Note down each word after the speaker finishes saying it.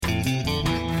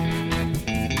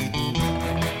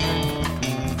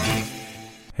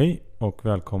Hej och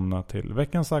välkomna till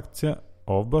veckans aktie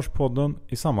av Börspodden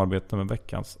i samarbete med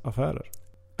Veckans Affärer.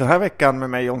 Den här veckan med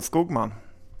mig John Skogman.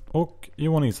 Och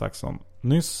Johan Isaksson,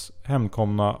 nyss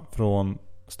hemkomna från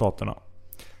staterna.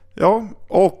 Ja,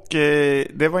 och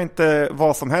det var inte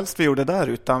vad som helst vi gjorde där,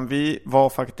 utan vi var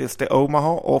faktiskt i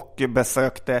Omaha och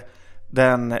besökte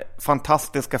den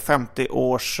fantastiska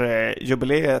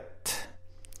 50-årsjubileet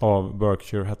av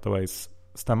Berkshire Hathaways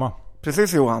stämma.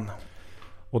 Precis, Johan.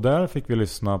 Och där fick vi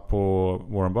lyssna på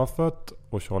Warren Buffett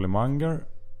och Charlie Munger.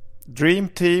 Dream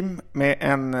Team med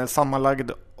en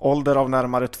sammanlagd ålder av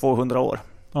närmare 200 år.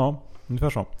 Ja, ungefär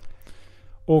så.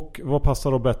 Och vad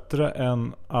passar då bättre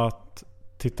än att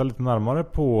titta lite närmare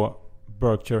på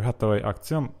Berkshire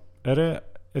Hathaway-aktien? Är det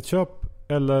ett köp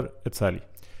eller ett sälj?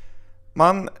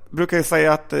 Man brukar ju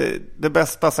säga att det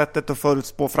bästa sättet att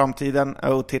förutspå framtiden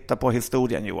är att titta på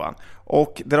historien, Johan.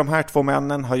 Och det de här två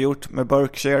männen har gjort med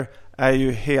Berkshire är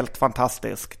ju helt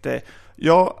fantastiskt.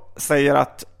 Jag säger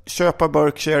att köpa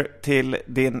Berkshire till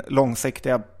din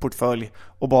långsiktiga portfölj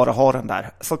och bara ha den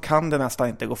där, så kan det nästan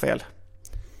inte gå fel.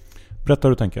 Berätta hur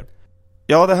du tänker.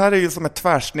 Ja, det här är ju som ett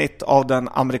tvärsnitt av den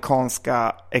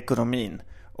amerikanska ekonomin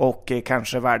och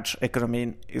kanske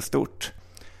världsekonomin i stort.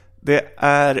 Det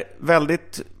är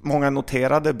väldigt många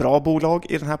noterade bra bolag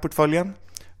i den här portföljen,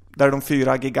 där de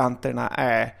 4 giganterna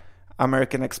är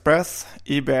American Express,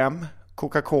 IBM,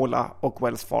 Coca-Cola och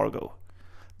Wells Fargo.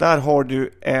 Där har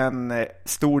du en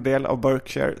stor del av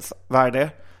Berkshires värde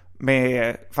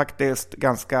med faktiskt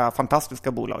ganska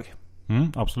fantastiska bolag.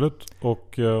 Absolut.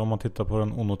 Och om man tittar på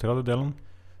den onoterade delen?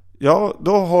 Ja,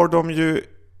 då har de ju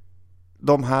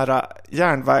de här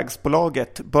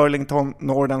järnvägsbolaget Burlington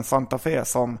Northern Santa Fe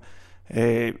som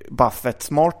Buffett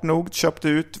smart nog köpte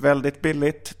ut väldigt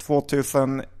billigt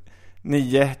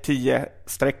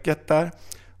 2009-10-strecket där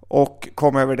och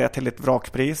kom över det till ett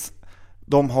vrakpris.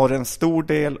 De har en stor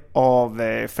del av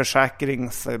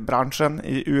försäkringsbranschen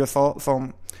i USA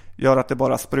som gör att det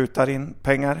bara sprutar in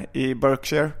pengar i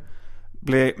Berkshire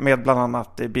med bland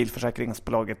annat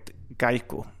bilförsäkringsbolaget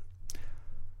Geico.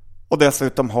 Och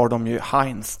dessutom har de ju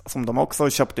Heinz som de också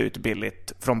köpt ut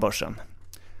billigt från börsen.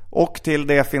 Och till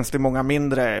det finns det många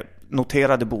mindre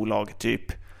noterade bolag, typ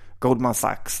Goldman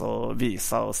Sachs och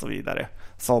Visa och så vidare,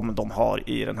 som de har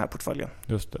i den här portföljen.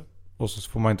 Just det. Och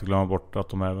så får man inte glömma bort att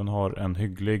de även har en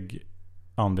hygglig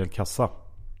andel kassa.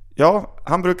 Ja,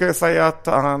 han brukar ju säga att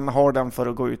han har den för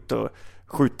att gå ut och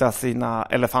skjuta sina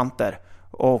elefanter.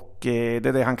 Och det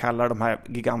är det han kallar de här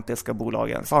gigantiska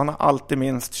bolagen. Så han har alltid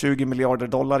minst 20 miljarder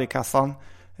dollar i kassan.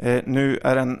 Nu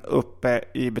är den uppe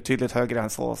i betydligt högre än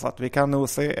så att vi kan nog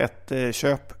se ett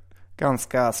köp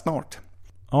ganska snart.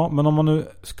 Ja, men om man nu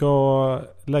ska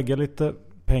lägga lite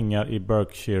pengar i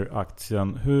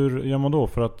Berkshire-aktien, hur gör man då?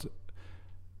 För att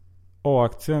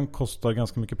A-aktien kostar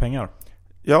ganska mycket pengar.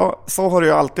 Ja, så har det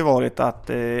ju alltid varit att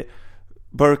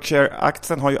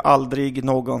Berkshire-aktien har ju aldrig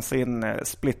någonsin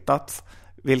splittats,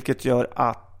 vilket gör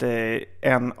att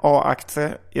en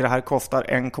A-aktie i det här kostar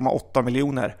 1,8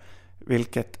 miljoner,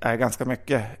 vilket är ganska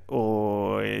mycket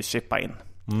att chippa in.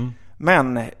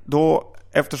 Men då,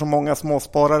 eftersom många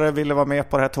småsparare ville vara med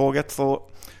på det här tåget, så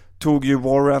tog ju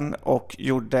Warren och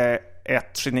gjorde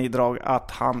ett genidrag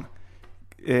att han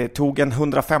tog en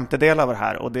 150-del av det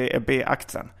här, och det är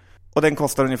B-aktien. Och den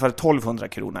kostar ungefär 1200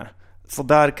 kronor. Så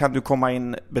där kan du komma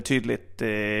in betydligt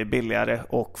billigare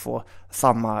och få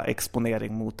samma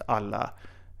exponering mot alla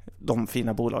de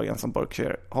fina bolagen som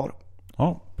Berkshire har.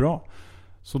 Ja, bra.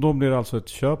 Så då blir det alltså ett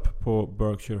köp på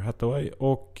Berkshire Hathaway.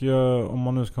 Och om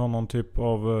man nu ska ha någon typ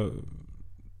av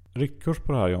riktkurs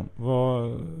på det här, John,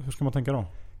 hur ska man tänka då?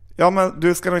 Ja, men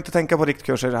du ska nog inte tänka på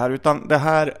riktkurs i det här, utan det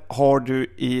här har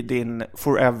du i din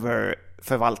Forever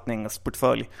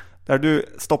förvaltningsportfölj, där du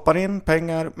stoppar in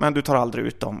pengar men du tar aldrig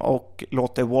ut dem och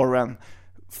låter Warren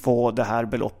få det här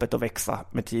beloppet att växa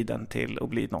med tiden till att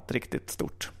bli något riktigt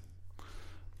stort.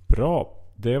 Bra,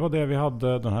 det var det vi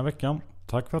hade den här veckan.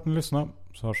 Tack för att ni lyssnade,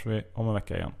 så hörs vi om en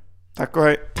vecka igen. Tack och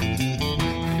hej!